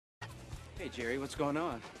Hey, Jerry, what's going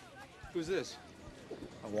on? Who's this?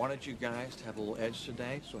 I wanted you guys to have a little edge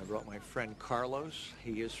today, so I brought my friend Carlos.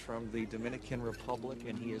 He is from the Dominican Republic,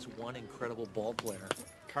 and he is one incredible ball player.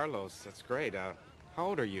 Carlos, that's great. How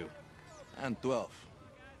old are you? I'm 12.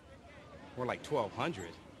 We're like 1,200.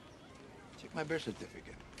 Check my birth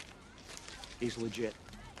certificate. He's legit.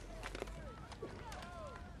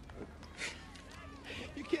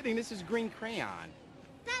 You're kidding, this is green crayon.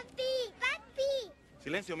 Papi, papi.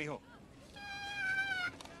 Silencio, mijo.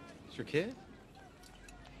 It's your kid?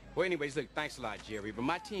 Well, anyways, look, thanks a lot, Jerry, but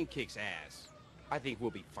my team kicks ass. I think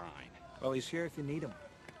we'll be fine. Well, he's here if you need him.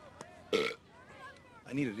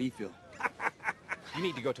 I need a refill. You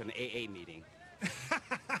need to go to an AA meeting.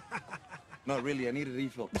 No, really, I need a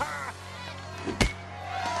refill.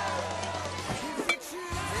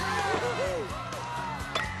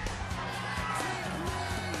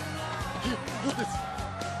 Look this.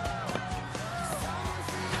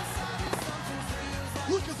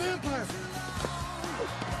 Look, a vampire.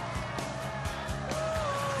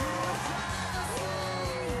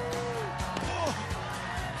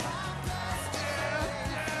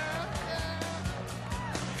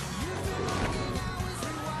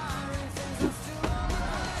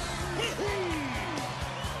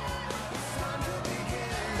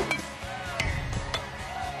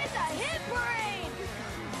 It's a hit parade.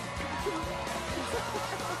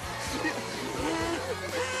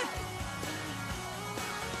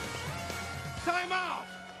 Time out!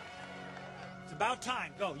 It's about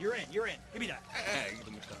time. Go, you're in, you're in. Give me that.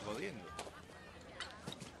 Tú me estás jodiendo.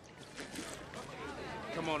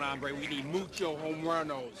 Come on, hombre, we need mucho home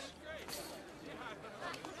runos.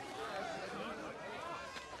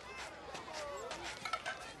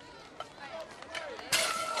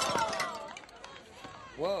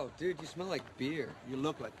 Whoa, dude, you smell like beer. You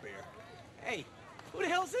look like beer. Hey, who the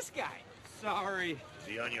hell's this guy? Sorry. Is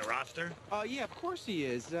he on your roster? Yeah, of course he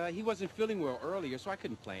is. He wasn't feeling well earlier, so I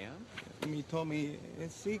couldn't play him. Me told me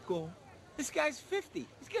it's sequel. This guy's 50.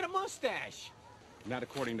 He's got a mustache. Not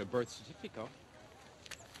according to birth certificate.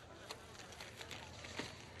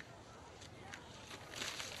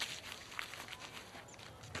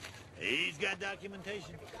 He's got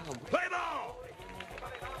documentation. Play ball!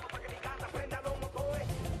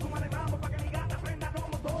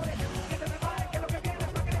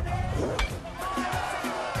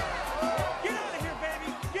 Get out of here, baby!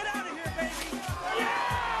 Get out of here, baby!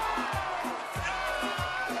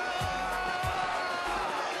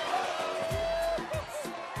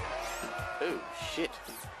 Oh, shit.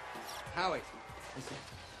 Howie, listen,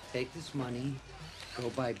 take this money, go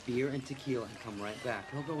buy beer and tequila, and come right back.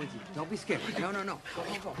 He'll go with you. Don't be scared. No, no, no. Go,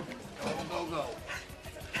 go, go. Go, go, go.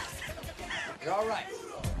 You're all right.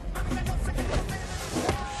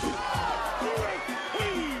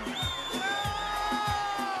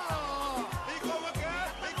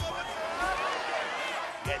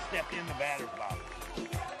 That stepped in the batter's box.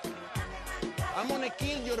 I'm gonna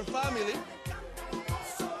kill your family.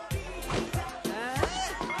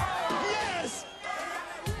 Yes!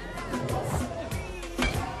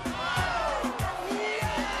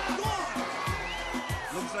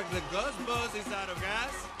 Looks like the Gus Buzz is out of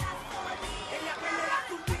gas.